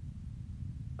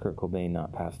Kurt Cobain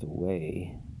not passed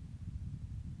away,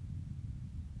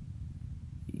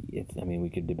 we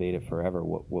could debate it forever,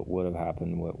 what would have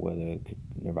happened, whether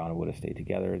Nirvana would have stayed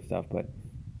together and stuff, but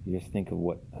you just think of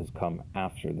what has come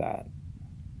after that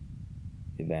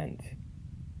event.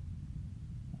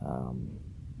 I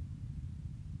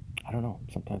don't know,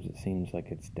 sometimes it seems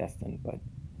like it's destined, but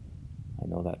I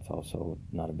know that's also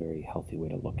not a very healthy way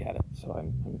to look at it, so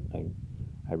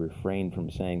I refrain from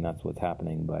saying that's what's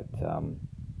happening, but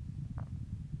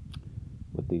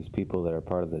with these people that are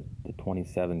part of the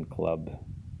 27 Club,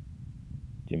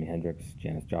 Jimi Hendrix,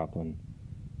 Janis Joplin,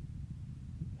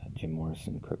 Jim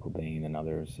Morrison, Kurt Cobain, and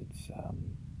others, it's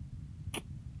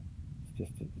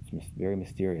very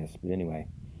mysterious. But anyway,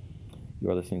 you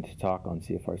are listening to Talk on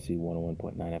CFRC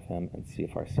 101.9 FM and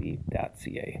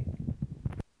CFRC.ca.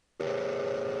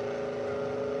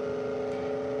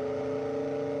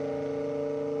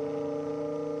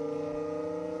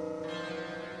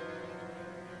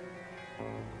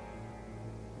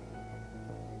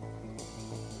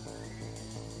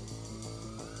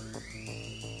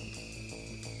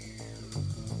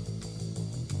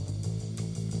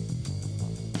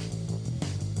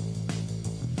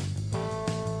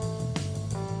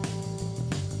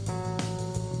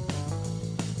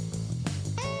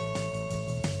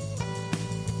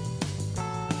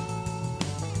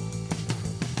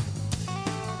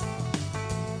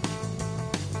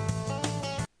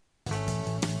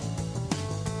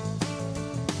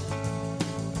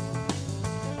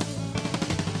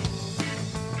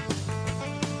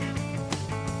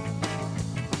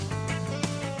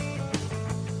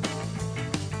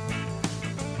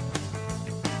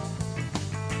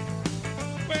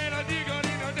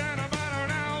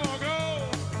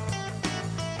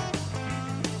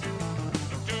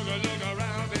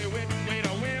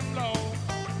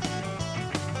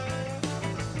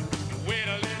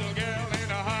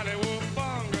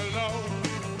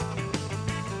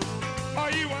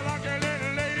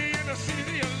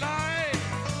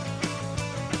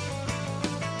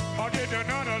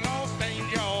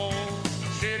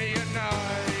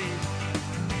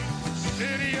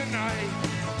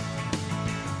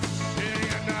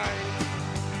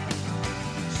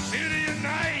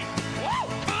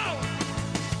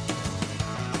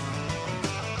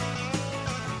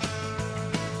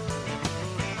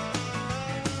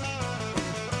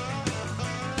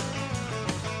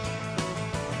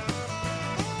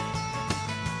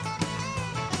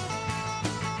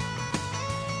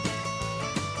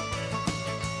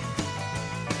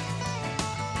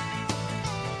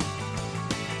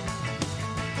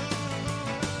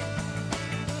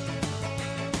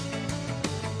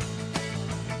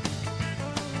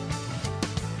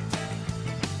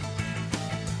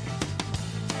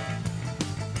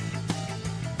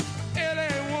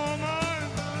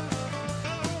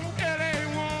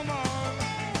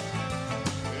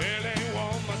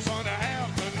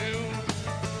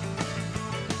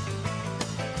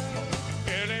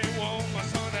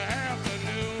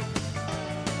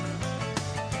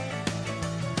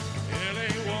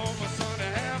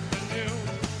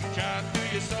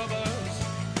 your suburbs,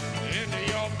 into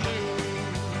your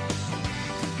blues,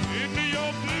 into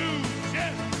your blues,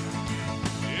 yeah,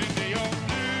 into your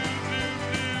blue, blue,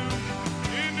 blue,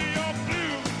 into your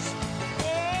blues.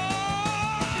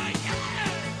 Oh,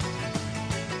 yeah!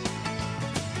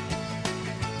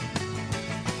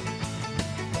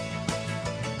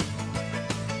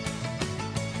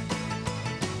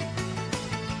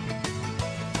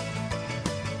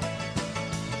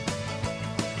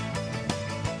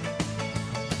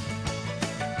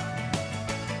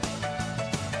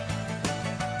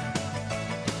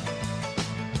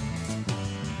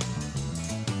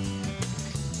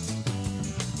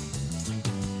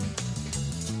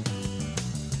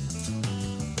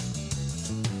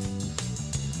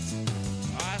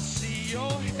 I see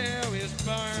your hair is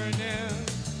burning.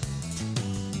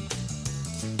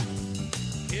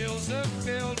 Hills are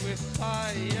filled with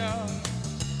fire.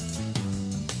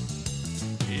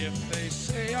 If they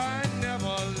say I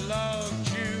never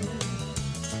loved you,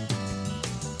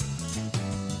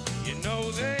 you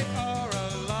know they are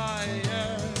a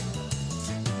liar.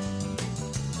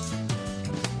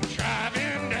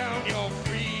 Driving down your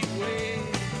freeway,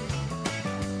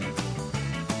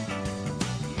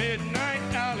 midnight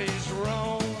alleys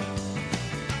roam.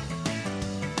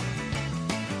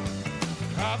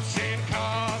 Cops in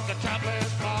cars, the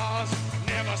topless bars,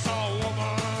 never saw a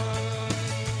woman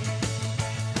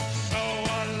so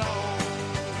alone,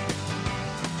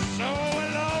 so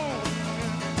alone,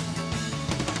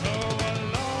 so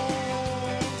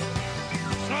alone,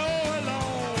 so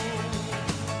alone.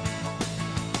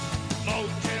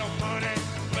 Motel money,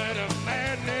 murder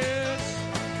madness.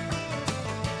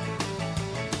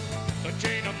 But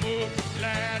Jane moved from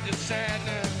glad to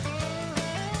sadness.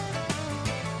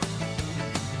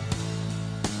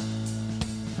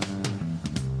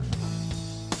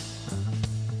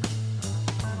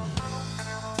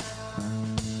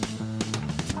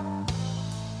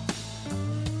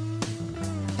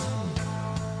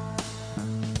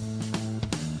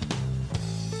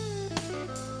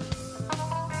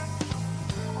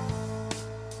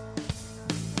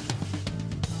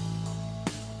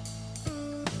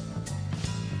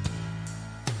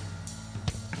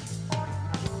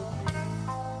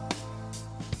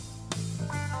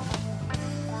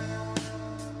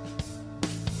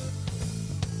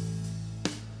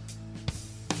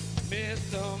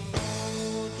 Mr.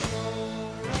 Mojo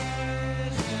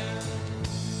Rising,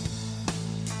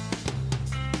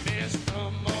 Mr.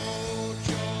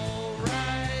 Mojo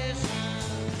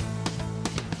Rising,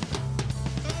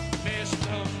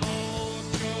 Mr.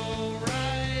 Mojo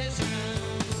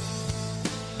Rising,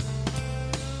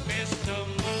 Mr.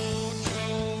 Mojo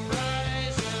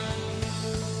Rising,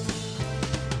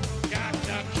 got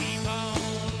to keep on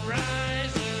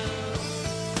rising.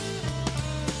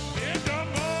 Mr.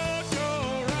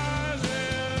 Mojo Rising.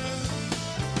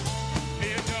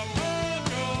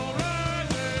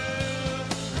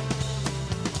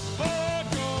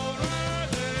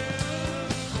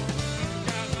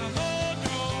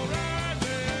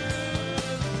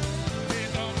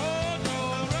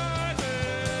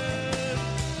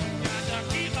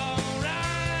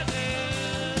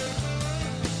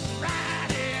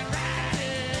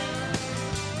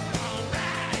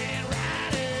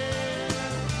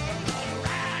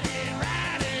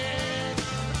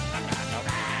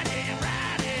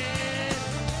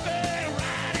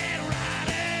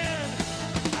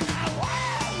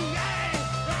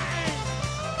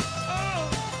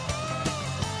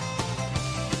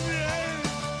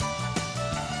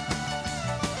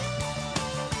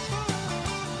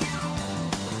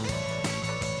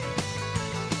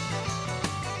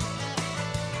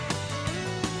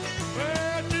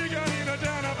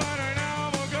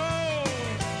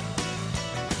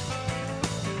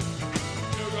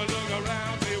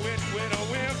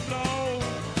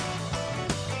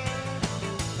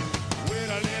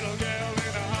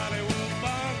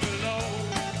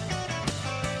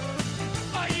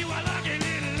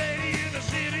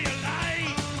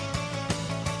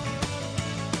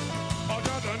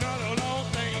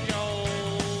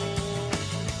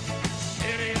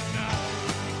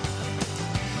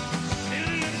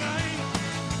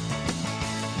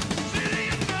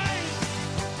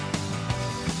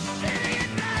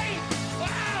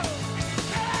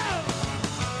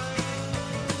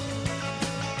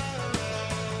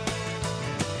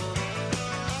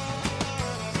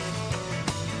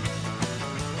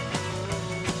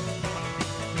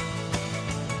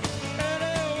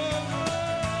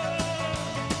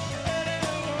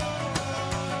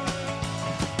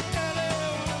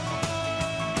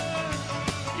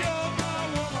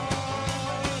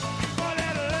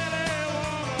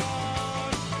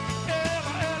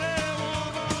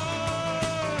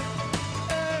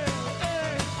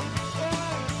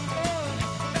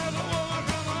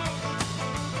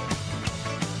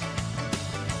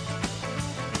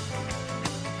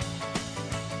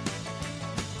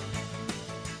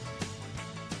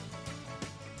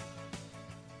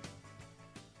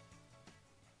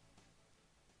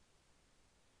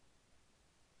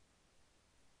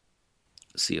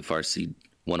 CFRC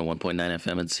 101.9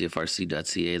 FM and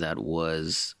CFRC.ca. That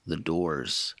was The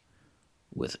Doors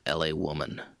with LA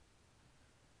Woman.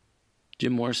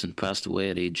 Jim Morrison passed away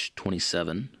at age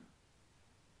 27.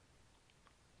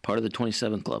 Part of the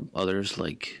 27 Club. Others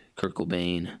like Kurt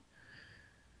Cobain,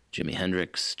 Jimi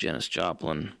Hendrix, Janis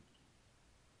Joplin.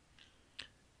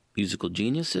 Musical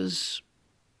geniuses,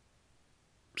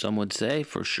 some would say,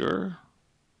 for sure.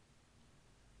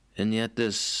 And yet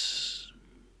this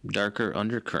darker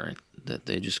undercurrent that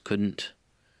they just couldn't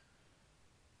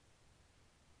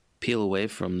peel away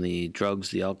from: the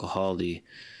drugs, the alcohol, the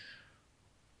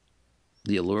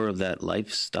allure of that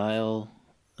lifestyle,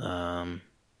 the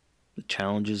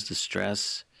challenges, the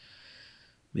stress,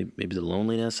 maybe the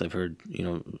loneliness. I've heard,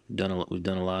 we've done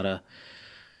a lot of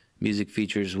music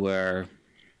features where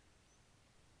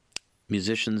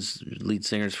musicians, lead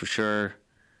singers for sure,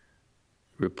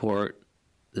 report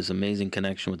this amazing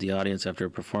connection with the audience after a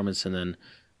performance, and then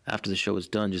after the show is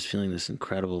done, just feeling this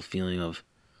incredible feeling of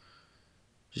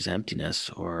just emptiness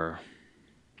or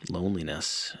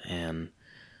loneliness, and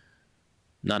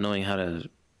not knowing how to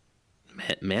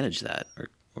manage that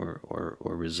or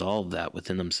resolve that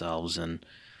within themselves. And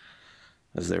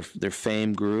as their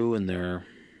fame grew and their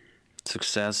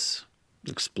success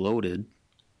exploded,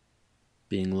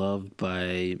 being loved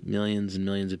by millions and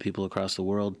millions of people across the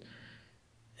world,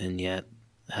 and yet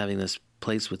having this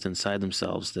place within inside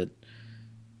themselves that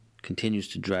continues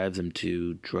to drive them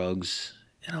to drugs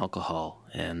and alcohol.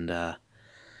 And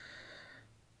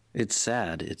it's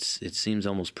sad. It seems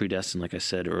almost predestined, like I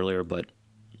said earlier, but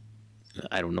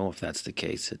I don't know if that's the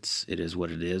case. It is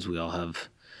what it is. We all have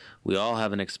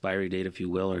an expiry date, if you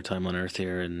will, or time on earth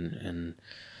here, and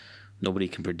nobody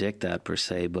can predict that per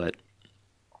se, but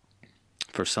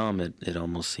for some, it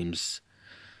almost seems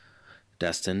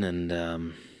destined, and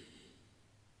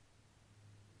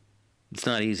it's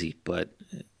not easy. But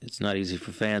it's not easy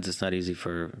for fans. It's not easy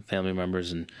for family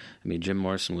members. And I mean, Jim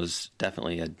Morrison was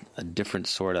definitely a different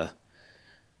sort of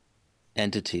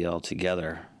entity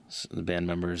altogether. So the band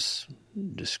members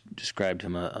described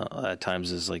him at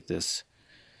times as like this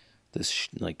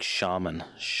like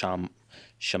shamanic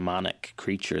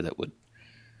creature that would,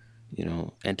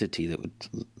 entity that would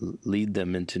lead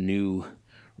them into new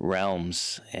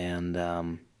realms. And,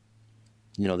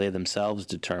 they themselves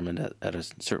determined at a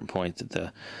certain point that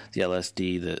the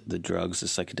LSD, the drugs, the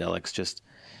psychedelics,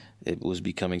 it was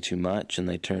becoming too much. And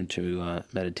they turned to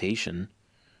meditation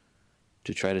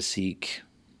to try to seek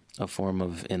a form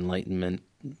of enlightenment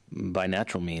by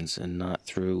natural means and not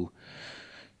through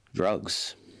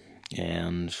drugs.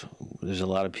 And there's a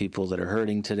lot of people that are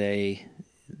hurting today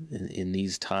in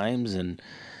these times and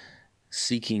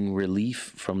seeking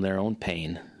relief from their own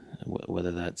pain,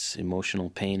 whether that's emotional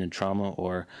pain and trauma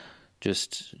or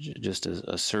just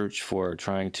a search for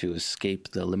trying to escape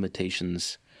the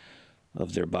limitations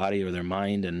of their body or their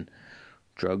mind. And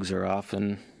drugs are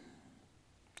often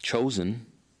chosen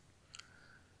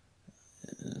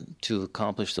to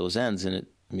accomplish those ends, and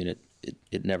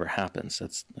it never happens.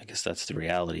 I guess that's the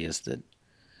reality, is that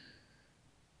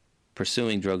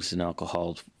pursuing drugs and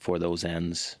alcohol for those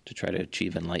ends to try to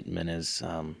achieve enlightenment is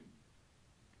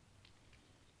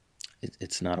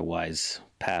it's not a wise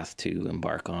path to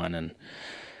embark on. And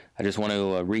I just want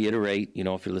to reiterate,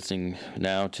 if you're listening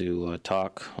now to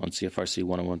talk on CFRC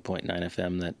 101.9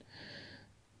 FM, that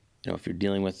if you're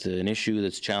dealing with an issue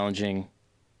that's challenging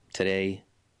today,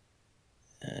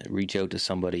 reach out to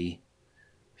somebody,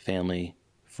 family,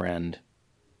 friend,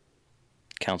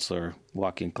 counselor,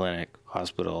 walk-in clinic,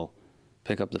 hospital.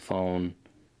 Pick up the phone.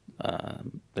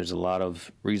 There's a lot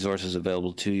of resources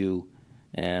available to you,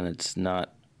 and it's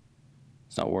not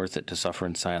worth it to suffer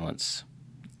in silence.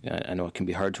 I know it can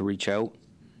be hard to reach out.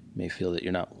 You may feel that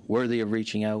you're not worthy of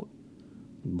reaching out,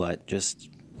 but just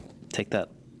take that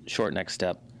short next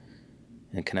step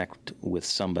and connect with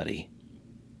somebody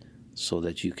so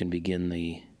that you can begin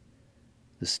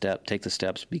take the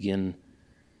steps, begin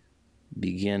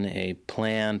a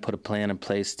plan, put a plan in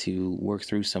place to work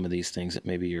through some of these things that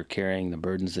maybe you're carrying, the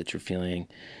burdens that you're feeling.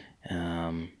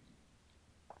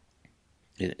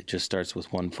 It just starts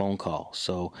with one phone call.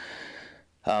 So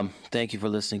thank you for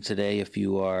listening today. If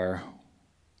you are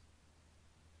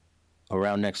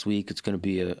around next week, it's going to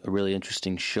be a really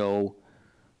interesting show.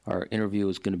 Our interview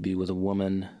is going to be with a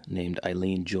woman named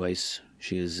Eileen Joyce.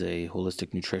 She is a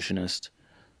holistic nutritionist.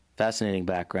 Fascinating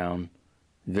background.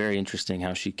 Very interesting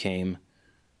how she came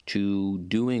to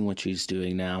doing what she's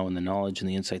doing now and the knowledge and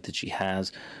the insight that she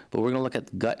has. But we're going to look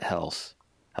at gut health,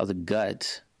 how the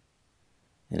gut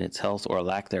and its health or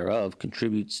lack thereof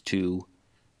contributes to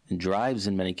and drives,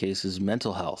 in many cases,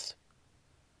 mental health,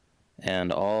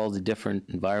 and all the different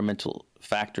environmental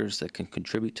factors that can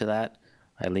contribute to that.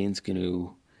 Eileen's going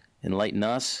to enlighten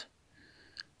us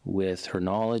with her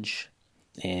knowledge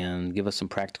and give us some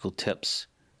practical tips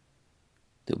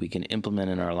that we can implement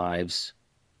in our lives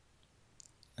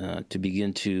to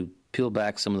begin to peel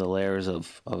back some of the layers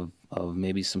of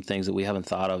maybe some things that we haven't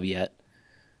thought of yet,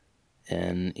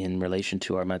 and in relation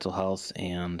to our mental health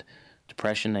and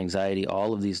depression, anxiety,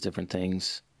 all of these different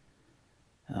things.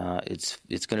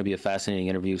 It's going to be a fascinating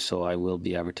interview, so I will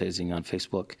be advertising on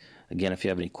Facebook. Again, if you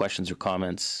have any questions or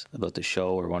comments about the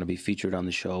show or want to be featured on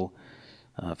the show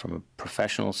from a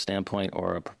professional standpoint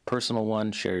or a personal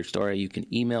one, share your story, you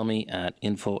can email me at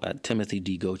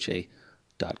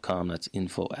info@timothydgauthier.com. That's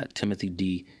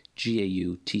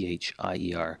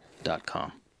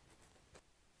info@timothydgauthier.com.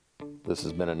 This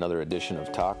has been another edition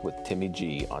of Talk with Timmy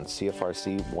G on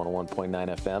CFRC 101.9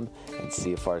 FM and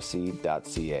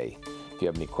CFRC.ca. If you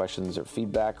have any questions or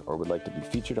feedback or would like to be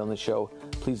featured on the show,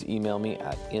 please email me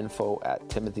at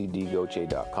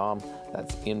info@timothydgauthier.com.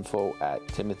 That's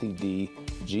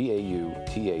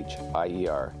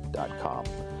info@timothydgauthier.com.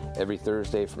 Every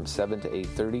Thursday from 7 to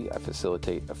 8:30, I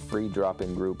facilitate a free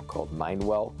drop-in group called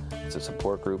MindWell. It's a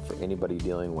support group for anybody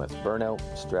dealing with burnout,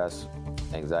 stress,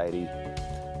 anxiety.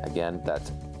 Again,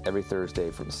 that's every Thursday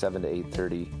from 7 to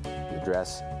 8:30. The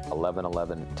address,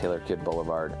 1111 Taylor Kidd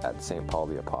Boulevard at St. Paul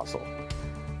the Apostle.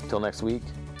 Till next week,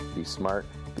 be smart,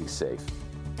 be safe.